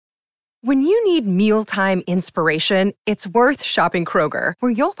When you need mealtime inspiration, it's worth shopping Kroger,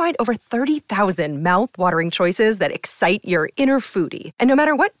 where you'll find over 30,000 mouth-watering choices that excite your inner foodie. And no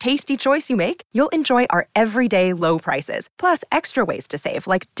matter what tasty choice you make, you'll enjoy our everyday low prices, plus extra ways to save,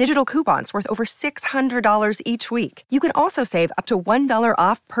 like digital coupons worth over $600 each week. You can also save up to $1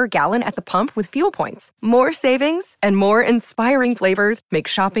 off per gallon at the pump with fuel points. More savings and more inspiring flavors make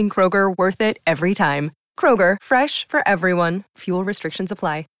shopping Kroger worth it every time. Kroger, fresh for everyone. Fuel restrictions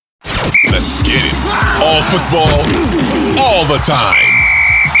apply. Let's get it. All football, all the time.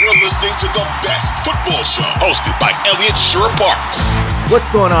 You're listening to the best football show, hosted by Elliott Shore-Parks. What's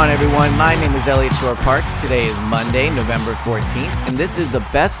going on, everyone? My name is Elliott Shore-Parks. Today is Monday, November 14th, and this is the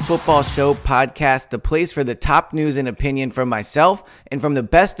Best Football Show podcast, the place for the top news and opinion from myself and from the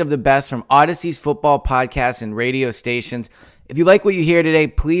best of the best from Odyssey's football podcasts and radio stations. If you like what you hear today,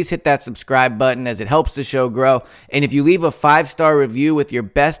 please hit that subscribe button as it helps the show grow. And if you leave a 5-star review with your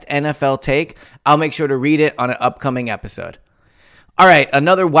best NFL take, I'll make sure to read it on an upcoming episode. All right,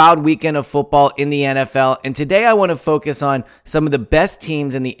 another wild weekend of football in the NFL, and today I want to focus on some of the best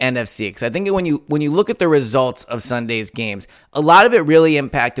teams in the NFC, because I think when you look at the results of Sunday's games, a lot of it really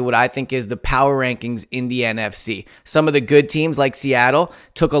impacted what I think is the power rankings in the NFC. Some of the good teams like Seattle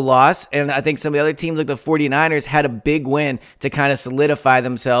took a loss, and I think some of the other teams like the 49ers had a big win to kind of solidify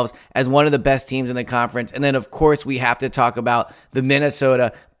themselves as one of the best teams in the conference. And then, of course, we have to talk about the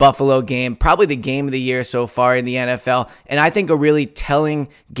Minnesota Buffalo game, probably the game of the year so far in the NFL, and I think a really telling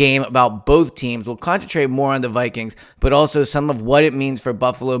game about both teams. We'll concentrate more on the Vikings, but also some of what it means for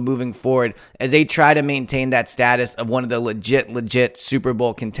Buffalo moving forward as they try to maintain that status of one of the legit Super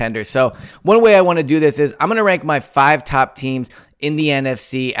Bowl contenders. So one way I want to do this is I'm going to rank my 5 top teams in the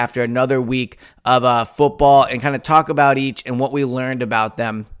NFC after another week of football and kind of talk about each and what we learned about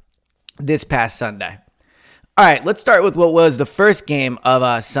them this past Sunday. All right, let's start with what was the first game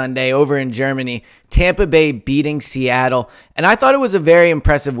of Sunday over in Germany. Tampa Bay beating Seattle, and I thought it was a very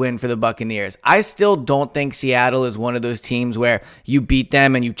impressive win for the Buccaneers. I still don't think Seattle is one of those teams where you beat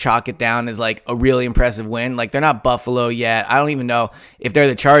them and you chalk it down as like a really impressive win. Like, they're not Buffalo yet. I don't even know if they're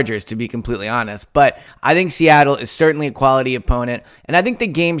the Chargers, to be completely honest, but I think Seattle is certainly a quality opponent, and I think the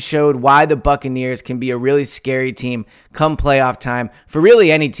game showed why the Buccaneers can be a really scary team come playoff time for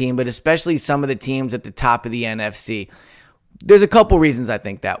really any team, but especially some of the teams at the top of the NFC. There's a couple reasons I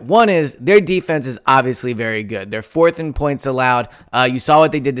think that. One is their defense is obviously very good. They're 4th in points allowed. You saw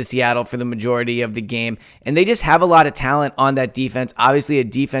what they did to Seattle for the majority of the game, and they just have a lot of talent on that defense. Obviously, a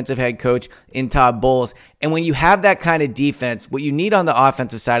defensive head coach in Todd Bowles. And when you have that kind of defense, what you need on the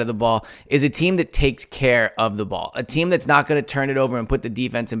offensive side of the ball is a team that takes care of the ball, a team that's not going to turn it over and put the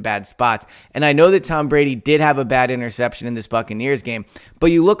defense in bad spots. And I know that Tom Brady did have a bad interception in this Buccaneers game,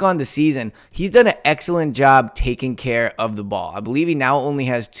 but you look on the season, he's done an excellent job taking care of the ball. I believe he now only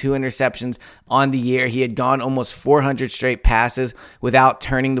has 2 interceptions on the year. He had gone almost 400 straight passes without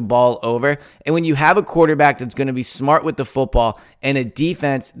turning the ball over. And when you have a quarterback that's going to be smart with the football and a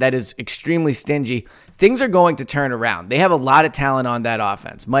defense that is extremely stingy, things are going to turn around. They have a lot of talent on that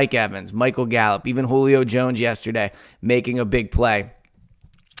offense. Mike Evans, Michael Gallup, even Julio Jones yesterday making a big play.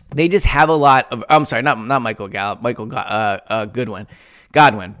 They just have a lot of, I'm sorry, not Michael Gallup,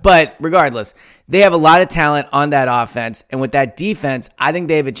 Godwin. But regardless, they have a lot of talent on that offense. And with that defense, I think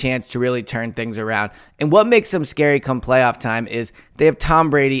they have a chance to really turn things around. And what makes them scary come playoff time is they have Tom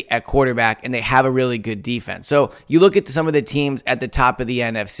Brady at quarterback and they have a really good defense. So you look at some of the teams at the top of the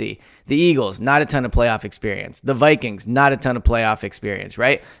NFC. The Eagles, not a ton of playoff experience. The Vikings, not a ton of playoff experience,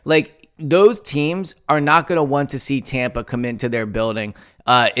 right? Like, those teams are not going to want to see Tampa come into their building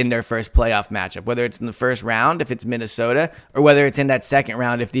in their first playoff matchup, whether it's in the first round if it's Minnesota, or whether it's in that second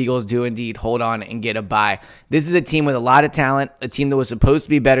round if the Eagles do indeed hold on and get a bye. This is a team with a lot of talent, a team that was supposed to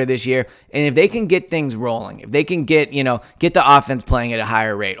be better this year, and if they can get things rolling, if they can get the offense playing at a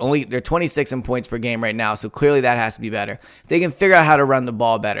higher rate, they're 26 in points per game right now, so clearly that has to be better. If they can figure out how to run the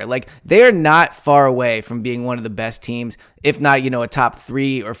ball better, like, they are not far away from being one of the best teams, if not, a top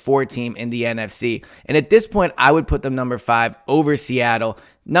 3 or 4 team in the NFC. And at this point, I would put them number 5 over Seattle.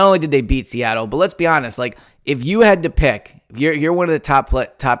 Not only did they beat Seattle, but let's be honest, like, if you had to pick, if you're one of the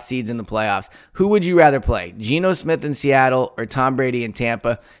top seeds in the playoffs, who would you rather play? Geno Smith in Seattle or Tom Brady in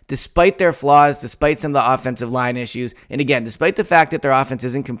Tampa? Despite their flaws, despite some of the offensive line issues, and again, despite the fact that their offense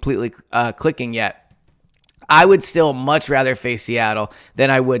isn't completely clicking yet, I would still much rather face Seattle than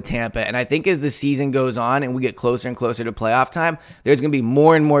I would Tampa. And I think as the season goes on and we get closer and closer to playoff time, there's going to be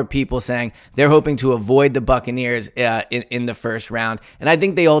more and more people saying they're hoping to avoid the Buccaneers in the first round. And I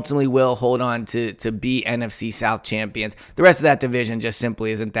think they ultimately will hold on to be NFC South champions. The rest of that division just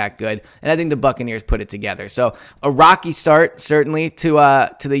simply isn't that good. And I think the Buccaneers put it together. So a rocky start, certainly, to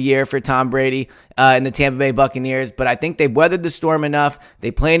the year for Tom Brady and the Tampa Bay Buccaneers, but I think they've weathered the storm enough. They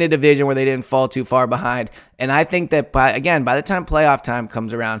play in a division where they didn't fall too far behind, and I think that by the time playoff time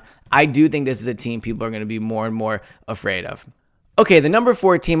comes around, I do think this is a team people are going to be more and more afraid of. Okay, the number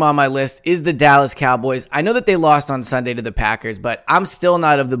 4 team on my list is the Dallas Cowboys. I know that they lost on Sunday to the Packers, but I'm still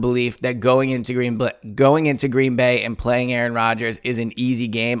not of the belief that going into Green Bay and playing Aaron Rodgers is an easy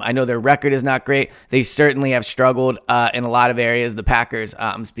game. I know their record is not great. They certainly have struggled in a lot of areas, the Packers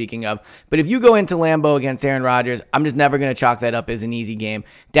I'm speaking of. But if you go into Lambeau against Aaron Rodgers, I'm just never going to chalk that up as an easy game.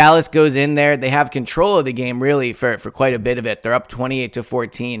 Dallas goes in there. They have control of the game, really, for quite a bit of it. They're up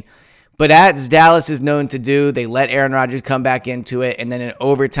 28-14. But as Dallas is known to do, they let Aaron Rodgers come back into it, and then in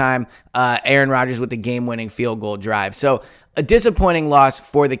overtime, Aaron Rodgers with the game-winning field goal drive. So a disappointing loss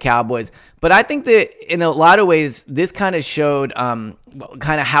for the Cowboys. But I think that in a lot of ways, this kind of showed kind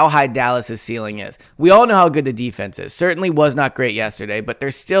of how high Dallas's ceiling is. We all know how good the defense is. Certainly was not great yesterday, but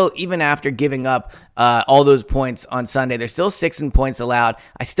they're still, even after giving up all those points on Sunday, they're still 6 in points allowed.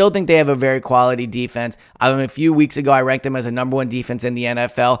 I still think they have a very quality defense. A few weeks ago, I ranked them as a number 1 defense in the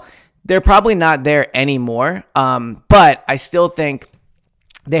NFL. They're probably not there anymore, but I still think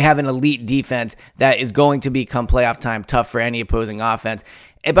they have an elite defense that is going to become playoff time tough for any opposing offense.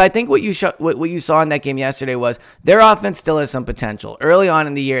 But I think what you saw in that game yesterday was their offense still has some potential. Early on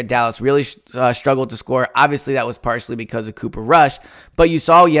in the year, Dallas really struggled to score. Obviously, that was partially because of Cooper Rush. But you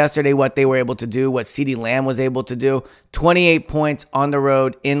saw yesterday what they were able to do, what CeeDee Lamb was able to do. 28 points on the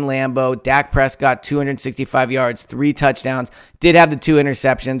road in Lambeau. Dak Prescott, 265 yards, 3 touchdowns. Did have the 2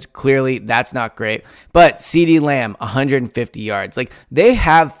 interceptions. Clearly, that's not great. But CeeDee Lamb, 150 yards. Like, they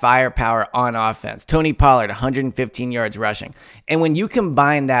have firepower on offense. Tony Pollard, 115 yards rushing. And when you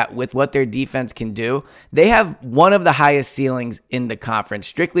combine that with what their defense can do, they have one of the highest ceilings in the conference,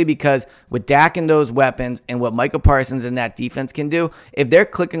 strictly because with Dak and those weapons and what Micah Parsons and that defense can do, if they're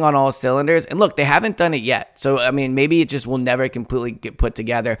clicking on all cylinders, and look, they haven't done it yet. So, maybe it just will never completely get put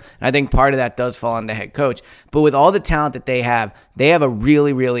together. And I think part of that does fall on the head coach. But with all the talent that they have a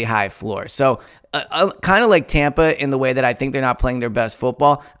really, really high floor. So kind of like Tampa in the way that I think they're not playing their best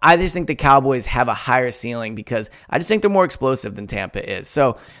football. I just think the Cowboys have a higher ceiling because I just think they're more explosive than Tampa is.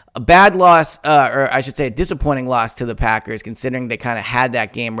 So a bad loss, or I should say a disappointing loss to the Packers, considering they kind of had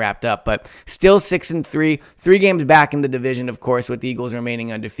that game wrapped up, but still 6-3, 3 games back in the division, of course, with the Eagles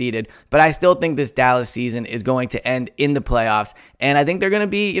remaining undefeated. But I still think this Dallas season is going to end in the playoffs, and I think they're going to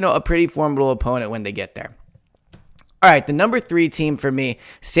be, a pretty formidable opponent when they get there. All right, the number 3 team for me,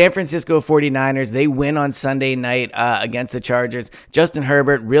 San Francisco 49ers. They win on Sunday night against the Chargers. Justin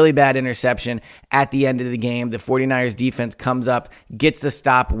Herbert, really bad interception at the end of the game. The 49ers defense comes up, gets the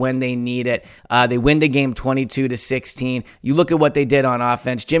stop when they need it. They win the game 22-16. You look at what they did on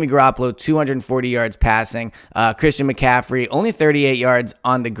offense. Jimmy Garoppolo, 240 yards passing. Christian McCaffrey, only 38 yards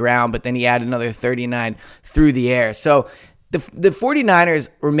on the ground, but then he added another 39 through the air. So the 49ers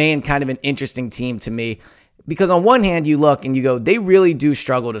remain kind of an interesting team to me. Because on one hand, you look and you go, they really do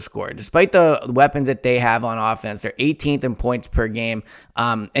struggle to score. Despite the weapons that they have on offense, they're 18th in points per game.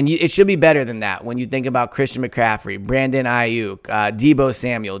 It should be better than that when you think about Christian McCaffrey, Brandon Ayuk, Deebo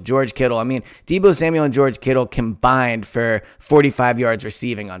Samuel, George Kittle. Deebo Samuel and George Kittle combined for 45 yards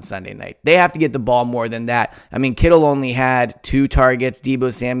receiving on Sunday night. They have to get the ball more than that. Kittle only had 2 targets,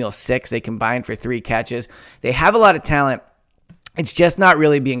 Deebo Samuel 6. They combined for 3 catches. They have a lot of talent. It's just not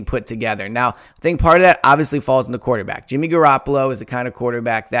really being put together. Now, I think part of that obviously falls on the quarterback. Jimmy Garoppolo is the kind of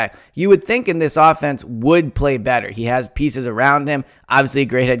quarterback that you would think in this offense would play better. He has pieces around him. Obviously, a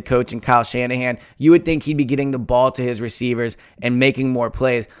great head coach in Kyle Shanahan. You would think he'd be getting the ball to his receivers and making more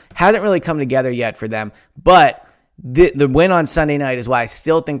plays. Hasn't really come together yet for them. But the win on Sunday night is why I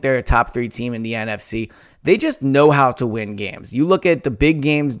still think they're a top 3 team in the NFC. They just know how to win games. You look at the big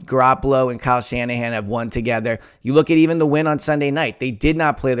games Garoppolo and Kyle Shanahan have won together. You look at even the win on Sunday night. They did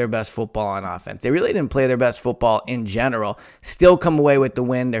not play their best football on offense. They really didn't play their best football in general. Still come away with the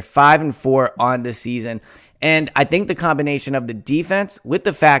win. They're 5-4 on the season. And I think the combination of the defense with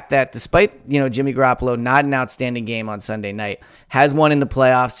the fact that despite, Jimmy Garoppolo not an outstanding game on Sunday night, has won in the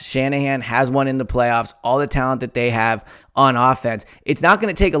playoffs. Shanahan has won in the playoffs. All the talent that they have on offense. It's not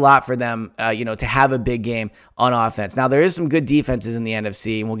going to take a lot for them, to have a big game on offense. Now, there is some good defenses in the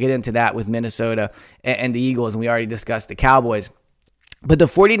NFC, and we'll get into that with Minnesota and the Eagles, and we already discussed the Cowboys. But the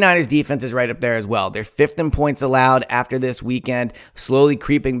 49ers defense is right up there as well. They're 5th in points allowed after this weekend, slowly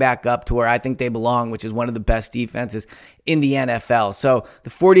creeping back up to where I think they belong, which is one of the best defenses in the NFL. So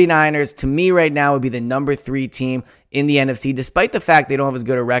the 49ers, to me right now, would be the number 3 team in the NFC, despite the fact they don't have as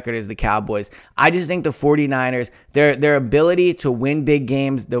good a record as the Cowboys. I just think the 49ers, their ability to win big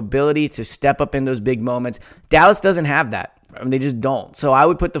games, the ability to step up in those big moments, Dallas doesn't have that. I mean, they just don't. So I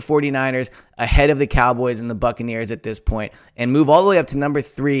would put the 49ers ahead of the Cowboys and the Buccaneers at this point and move all the way up to number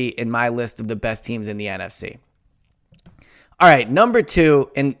 3 in my list of the best teams in the NFC. All right, number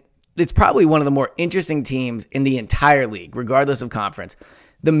 2, and it's probably one of the more interesting teams in the entire league, regardless of conference.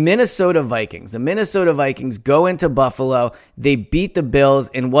 The Minnesota Vikings. The Minnesota Vikings go into Buffalo. They beat the Bills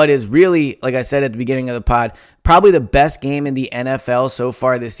in what is really, like I said at the beginning of the pod, probably the best game in the NFL so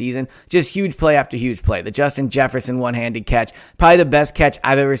far this season. Just huge play after huge play. The Justin Jefferson one-handed catch, probably the best catch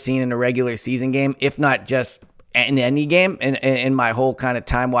I've ever seen in a regular season game, if not just in any game. In my whole kind of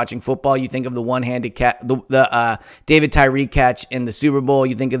time watching football, you think of the one-handed catch, the David Tyree catch in the Super Bowl.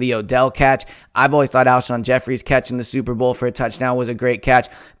 You think of the Odell catch. I've always thought Alshon Jeffrey's catch in the Super Bowl for a touchdown was a great catch,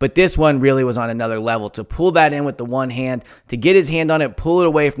 but this one really was on another level. To pull that in with the one hand, to get his hand on it, pull it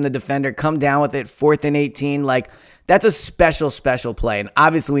away from the defender, come down with it, 4th and 18, that's a special play. And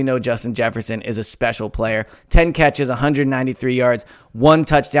obviously we know Justin Jefferson is a special player. 10 catches, 193 yards, 1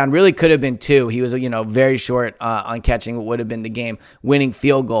 touchdown. Really could have been 2. He was, very short on catching what would have been the game-winning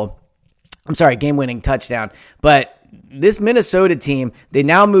field goal. I'm sorry, game-winning touchdown. But this Minnesota team, they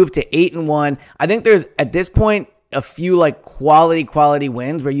now move to 8-1. I think there's, at this point, a few quality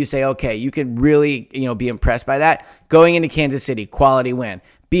wins where you say, okay, you can really, be impressed by that. Going into Kansas City, quality win.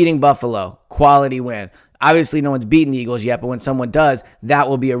 Beating Buffalo, quality win. Obviously, no one's beaten the Eagles yet, but when someone does, that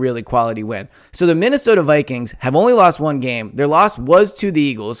will be a really quality win. So the Minnesota Vikings have only lost 1 game. Their loss was to the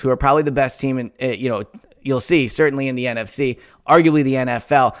Eagles, who are probably the best team in, you'll see, certainly in the NFC, arguably the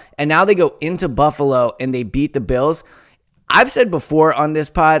NFL. And now they go into Buffalo and they beat the Bills. I've said before on this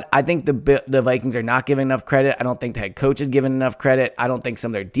pod, I think the Vikings are not given enough credit. I don't think the head coach is given enough credit. I don't think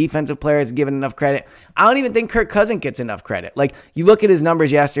some of their defensive players are given enough credit. I don't even think Kirk Cousins gets enough credit. You look at his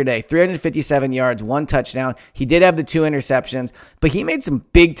numbers yesterday, 357 yards, 1 touchdown. He did have the 2 interceptions, but he made some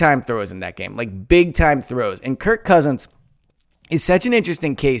big-time throws in that game, big-time throws. And Kirk Cousins is such an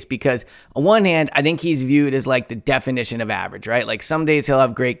interesting case because on one hand, I think he's viewed as the definition of average, right? Some days he'll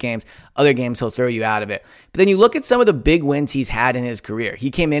have great games, other games he'll throw you out of it. But then you look at some of the big wins he's had in his career.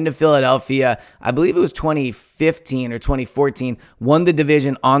 He came into Philadelphia, I believe it was 2015 or 2014, won the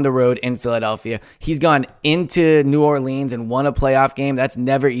division on the road in Philadelphia. He's gone into New Orleans and won a playoff game. That's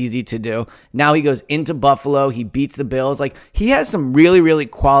never easy to do. Now he goes into Buffalo. He beats the Bills. He has some really, really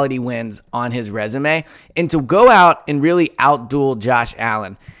quality wins on his resume. And to go out and really outdo Josh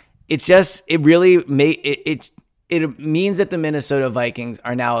Allen, it means that the Minnesota Vikings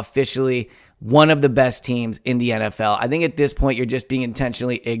are now officially one of the best teams in the NFL. I think at this point you're just being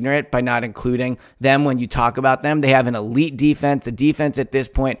intentionally ignorant by not including them when you talk about them. They have an elite defense. The defense at this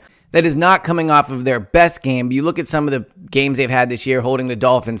point that is not coming off of their best game. But you look at some of the games they've had this year, holding the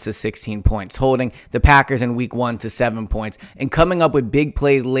Dolphins to 16 points, holding the Packers in week 1 to 7 points, and coming up with big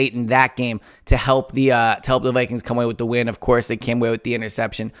plays late in that game to help the Vikings come away with the win. Of course, they came away with the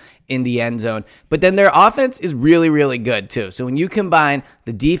interception in the end zone. But then their offense is really, really good too. So when you combine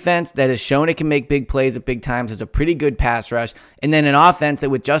the defense that has shown it can make big plays at big times, has a pretty good pass rush, and then an offense that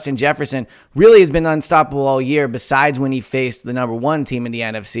with Justin Jefferson really has been unstoppable all year, besides when he faced the number 1 team in the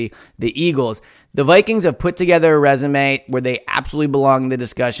NFC, the Eagles. The Vikings have put together a resume where they absolutely belong in the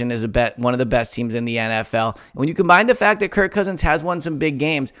discussion as one of the best teams in the NFL. And when you combine the fact that Kirk Cousins has won some big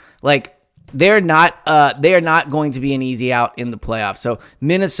games, they are not going to be an easy out in the playoffs. So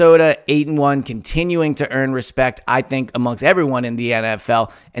Minnesota 8-1, continuing to earn respect, I think, amongst everyone in the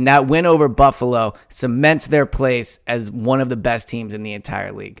NFL. And that win over Buffalo cements their place as one of the best teams in the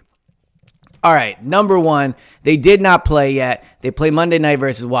entire league. All right, number 1, they did not play yet. They play Monday night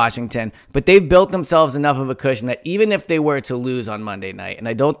versus Washington, but they've built themselves enough of a cushion that even if they were to lose on Monday night, and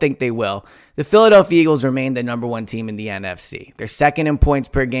I don't think they will, the Philadelphia Eagles remain the number 1 team in the NFC. They're 2nd in points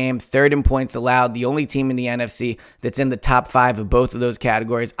per game, 3rd in points allowed, the only team in the NFC that's in the top 5 of both of those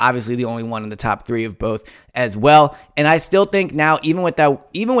categories, obviously the only one in the top 3 of both as well. And I still think now, even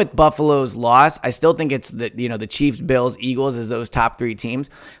with Buffalo's loss, I still think it's the Chiefs, Bills, Eagles as those top 3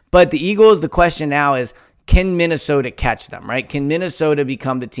 teams. But the Eagles, the question now is, can Minnesota catch them, right? Can Minnesota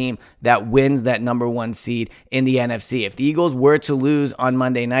become the team that wins that number 1 seed in the NFC? If the Eagles were to lose on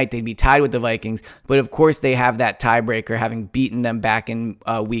Monday night, they'd be tied with the Vikings. But of course, they have that tiebreaker, having beaten them back in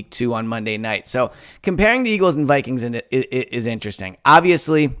week 2 on Monday night. So comparing the Eagles and Vikings is interesting.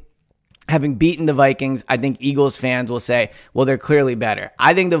 Obviously, having beaten the Vikings, I think Eagles fans will say, well, they're clearly better.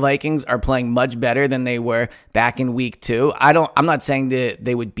 I think the Vikings are playing much better than they were back in week 2. I'm not saying that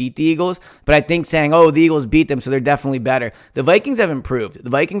they would beat the Eagles, but I think saying, oh, the Eagles beat them, so they're definitely better. The Vikings have improved. The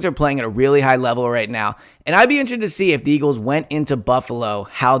Vikings are playing at a really high level right now. And I'd be interested to see if the Eagles went into Buffalo,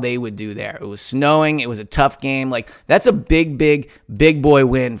 how they would do there. It was snowing. It was a tough game. Like, that's a big boy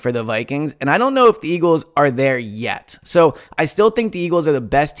win for the Vikings. And I don't know if the Eagles are there yet. So I still think the Eagles are the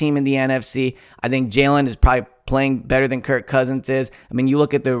best team in the NFC. I think Jalen is probably playing better than Kirk Cousins is. I mean, you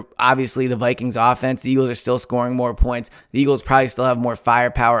look at obviously the Vikings offense, the Eagles are still scoring more points. The Eagles probably still have more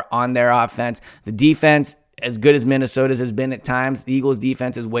firepower on their offense. The defense, as good as Minnesota's has been at times, the Eagles'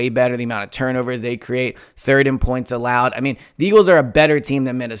 defense is way better. The amount of turnovers they create, third in points allowed. I mean, the Eagles are a better team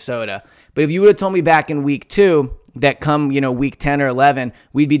than Minnesota. But if you would have told me back in week 2 that come, week 10 or 11,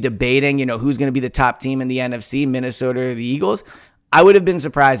 we'd be debating, who's going to be the top team in the NFC, Minnesota or the Eagles, I would have been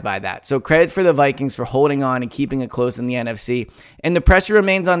surprised by that. So credit for the Vikings for holding on and keeping it close in the NFC. And the pressure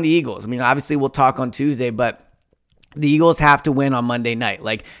remains on the Eagles. I mean, obviously we'll talk on Tuesday, but the Eagles have to win on Monday night.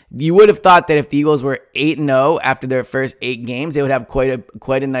 Like, you would have thought that if the Eagles were 8-0 after their first 8 games, they would have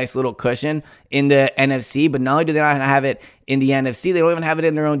quite a nice little cushion in the NFC. But not only do they not have it in the NFC, they don't even have it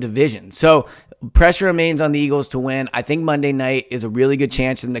in their own division. So pressure remains on the Eagles to win. I think Monday night is a really good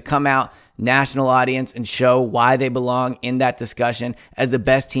chance for them to come out, national audience, and show why they belong in that discussion as the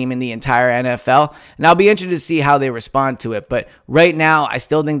best team in the entire NFL. And I'll be interested to see how they respond to it. But right now, I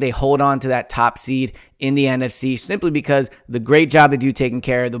still think they hold on to that top seed in the NFC simply because the great job they do taking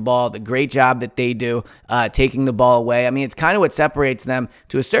care of the ball, the great job that they do taking the ball away. I mean, it's kind of what separates them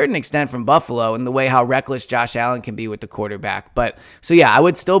to a certain extent from Buffalo in the way how reckless Josh Allen can be with the quarterback. But so yeah, I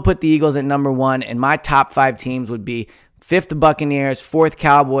would still put the Eagles at number 1, and my top 5 teams would be 5th, the Buccaneers, 4th,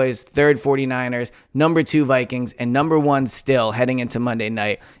 Cowboys, 3rd, 49ers, number 2, Vikings, and number 1 still heading into Monday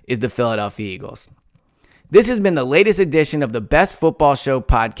night is the Philadelphia Eagles. This has been the latest edition of the Best Football Show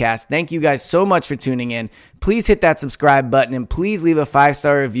podcast. Thank you guys so much for tuning in. Please hit that subscribe button and please leave a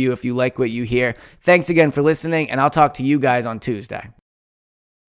 5-star review if you like what you hear. Thanks again for listening, and I'll talk to you guys on Tuesday.